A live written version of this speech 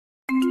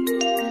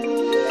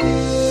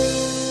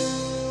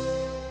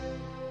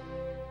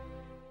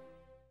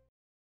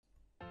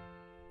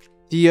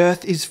The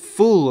Earth is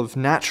full of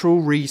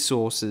natural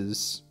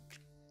resources.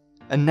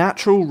 A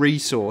natural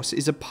resource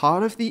is a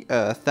part of the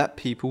Earth that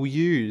people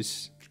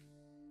use.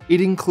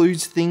 It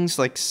includes things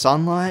like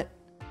sunlight,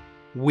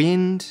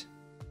 wind,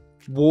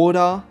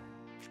 water,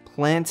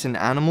 plants and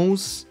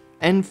animals,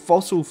 and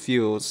fossil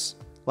fuels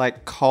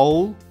like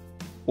coal,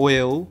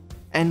 oil,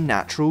 and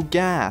natural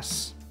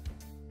gas.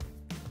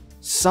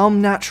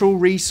 Some natural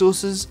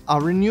resources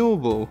are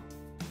renewable.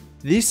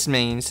 This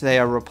means they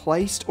are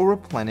replaced or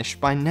replenished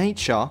by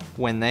nature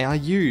when they are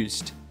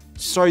used,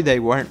 so they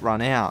won't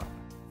run out.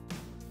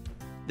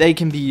 They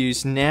can be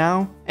used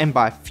now and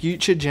by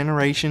future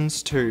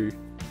generations too.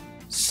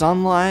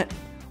 Sunlight,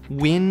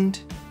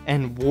 wind,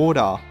 and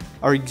water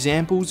are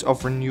examples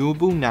of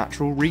renewable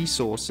natural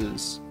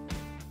resources.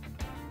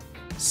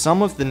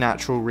 Some of the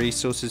natural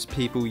resources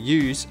people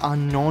use are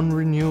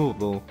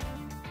non-renewable.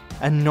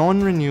 A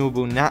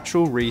non-renewable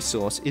natural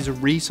resource is a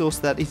resource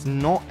that is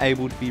not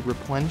able to be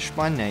replenished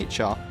by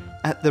nature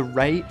at the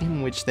rate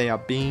in which they are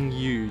being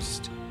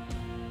used.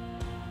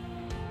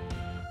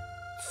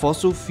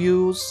 Fossil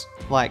fuels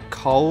like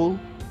coal,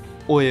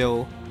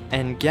 oil,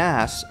 and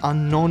gas are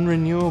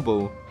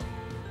non-renewable.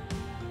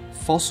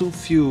 Fossil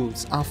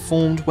fuels are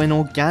formed when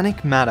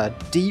organic matter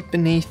deep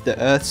beneath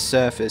the Earth's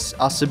surface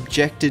are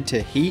subjected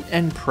to heat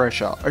and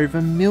pressure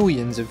over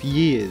millions of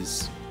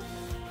years.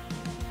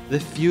 The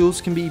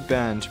fuels can be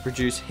burned to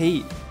produce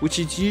heat, which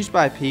is used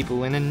by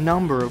people in a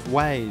number of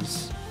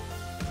ways.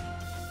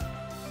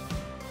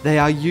 They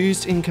are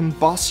used in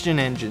combustion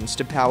engines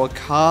to power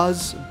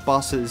cars,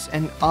 buses,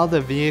 and other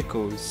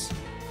vehicles.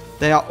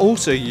 They are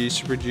also used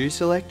to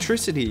produce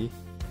electricity.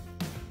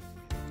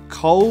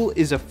 Coal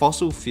is a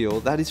fossil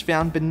fuel that is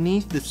found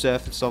beneath the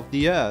surface of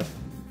the Earth.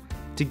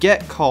 To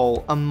get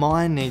coal, a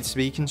mine needs to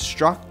be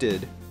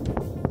constructed.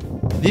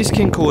 This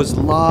can cause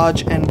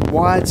large and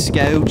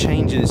wide-scale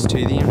changes to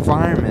the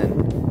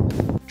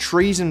environment.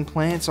 Trees and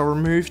plants are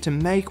removed to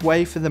make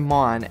way for the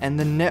mine and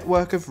the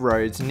network of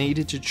roads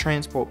needed to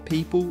transport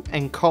people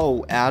and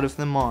coal out of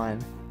the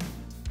mine.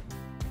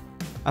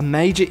 A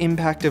major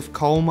impact of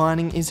coal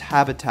mining is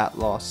habitat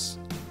loss.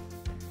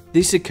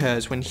 This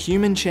occurs when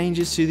human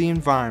changes to the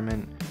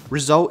environment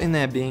result in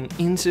there being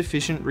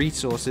insufficient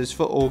resources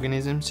for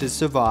organisms to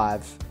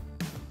survive.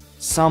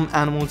 Some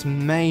animals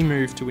may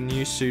move to a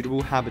new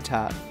suitable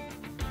habitat.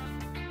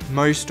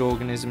 Most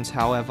organisms,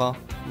 however,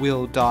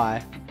 will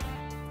die.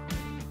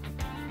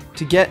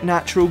 To get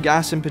natural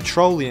gas and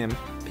petroleum,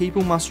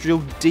 people must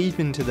drill deep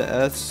into the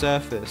Earth's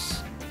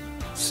surface.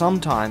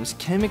 Sometimes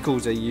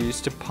chemicals are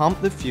used to pump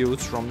the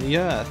fuels from the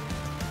Earth.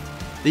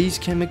 These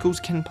chemicals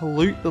can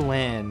pollute the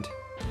land.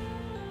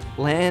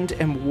 Land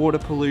and water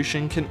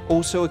pollution can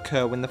also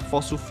occur when the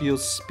fossil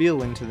fuels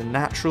spill into the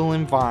natural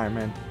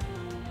environment.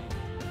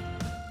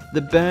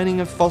 The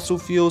burning of fossil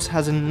fuels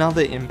has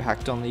another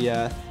impact on the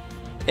Earth: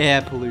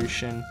 air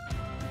pollution.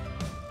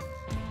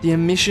 The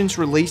emissions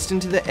released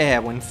into the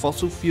air when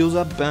fossil fuels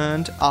are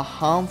burned are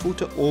harmful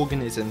to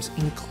organisms,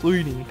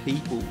 including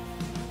people.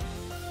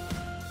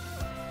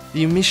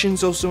 The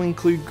emissions also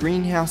include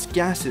greenhouse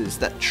gases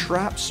that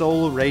trap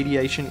solar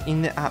radiation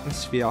in the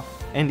atmosphere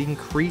and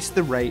increase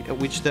the rate at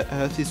which the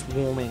Earth is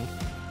warming,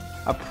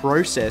 a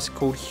process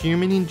called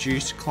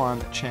human-induced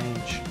climate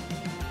change.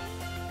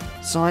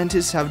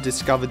 Scientists have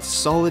discovered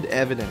solid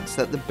evidence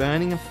that the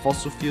burning of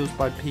fossil fuels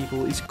by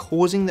people is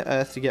causing the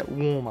Earth to get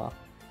warmer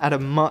at a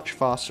much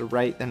faster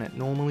rate than it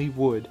normally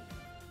would.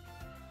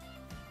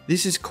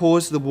 This has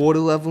caused the water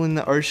level in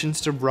the oceans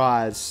to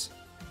rise,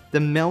 the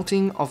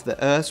melting of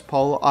the Earth's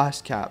polar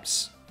ice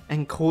caps,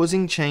 and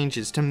causing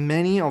changes to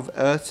many of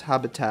Earth's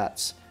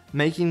habitats,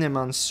 making them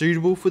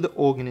unsuitable for the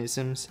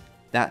organisms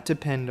that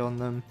depend on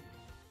them.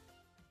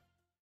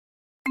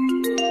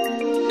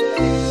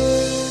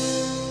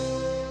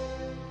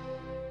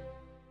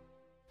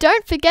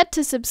 Don't forget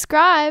to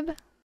subscribe.